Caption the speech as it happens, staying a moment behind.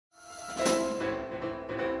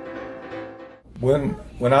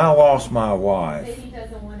When I lost my wife, He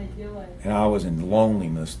doesn't want to do it. and I was in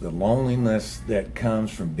loneliness, the loneliness that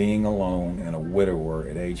comes from being alone and a widower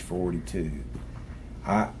at age 42,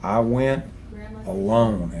 I went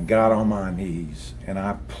alone and got on my knees and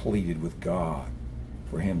I pleaded with God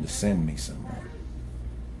for Him to send me somewhere.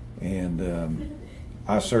 And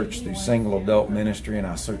I searched through single adult ministry, and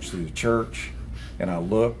I searched through the church, and I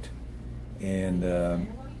looked, and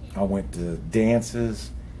I went to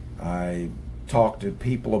dances. I talked to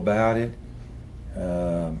people about it,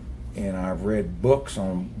 and I've read books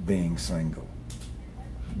on being single.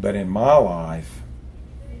 But in my life,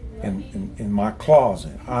 in my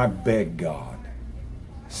closet, I begged God,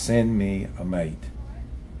 send me a mate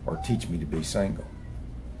or teach me to be single.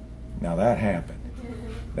 Now that happened.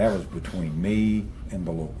 That was between me and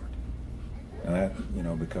the Lord. And that,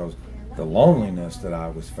 because the loneliness that I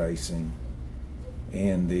was facing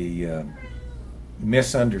and the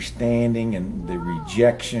misunderstanding and the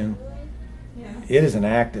rejection, it is an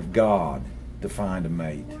act of God to find a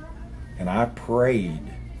mate. And I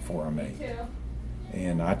prayed for a mate.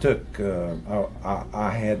 And I took, I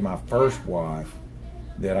had my first wife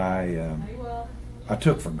that I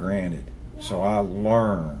took for granted. So I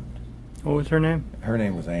learned. What was her name? Her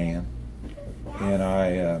name was Ann. And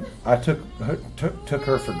I took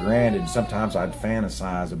her for granted. Sometimes I'd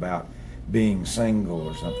fantasize about being single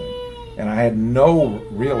or something. And I had no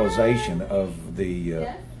realization of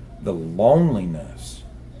the loneliness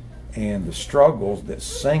and the struggles that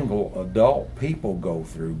single adult people go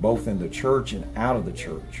through, both in the church and out of the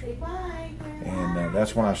church. And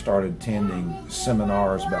that's when I started attending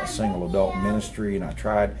seminars about single adult ministry, and I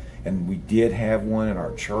tried, and we did have one in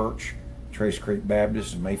our church, Trace Creek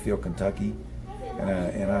Baptist in Mayfield, Kentucky.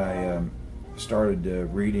 And I started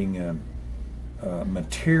reading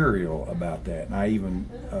material about that, and I even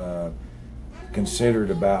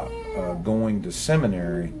considered about going to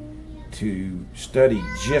seminary to study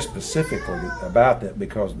just specifically about that,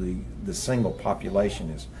 because the single population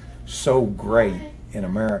is so great in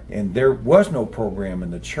America, and there was no program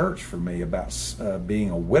in the church for me about being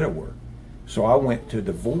a widower. So I went to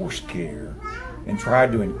divorce care and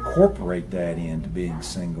tried to incorporate that into being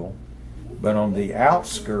single. But on the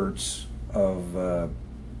outskirts of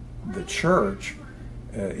the church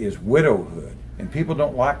is widowhood. And people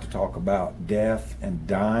don't like to talk about death and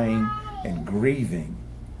dying and grieving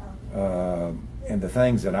and the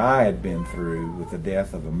things that I had been through with the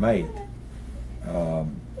death of a mate.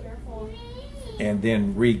 And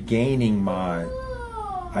then regaining my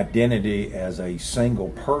identity as a single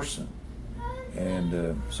person.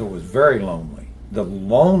 And so it was very lonely. The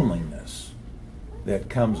loneliness that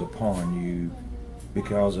comes upon you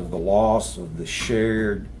because of the loss of the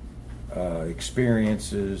shared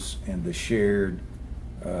experiences and the shared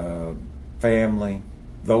family,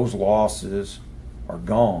 those losses are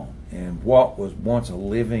gone. And what was once a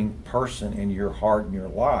living person in your heart and your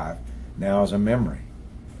life now is a memory.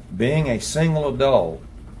 Being a single adult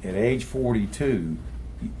at age 42,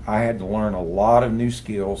 I had to learn a lot of new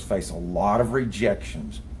skills, face a lot of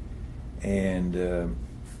rejections, and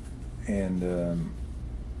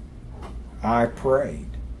I prayed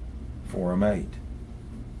for a mate.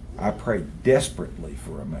 I prayed desperately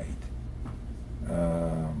for a mate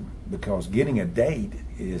because getting a date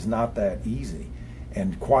is not that easy.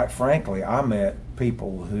 And quite frankly, I met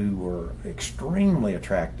people who were extremely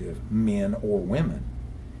attractive, men or women,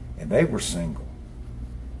 and they were single.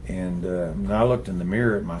 And I looked in the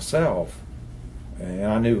mirror at myself, and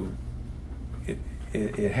I knew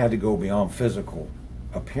it had to go beyond physical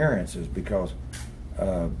appearances, because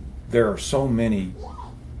there are so many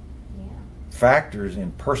factors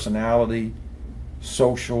in personality,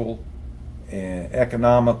 social, and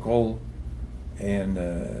economical,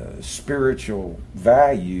 and spiritual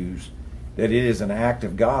values, that it is an act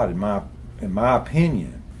of God, in my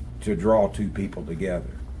opinion, to draw two people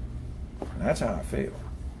together. And that's how I feel.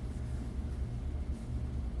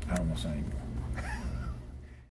 I don't know, saying.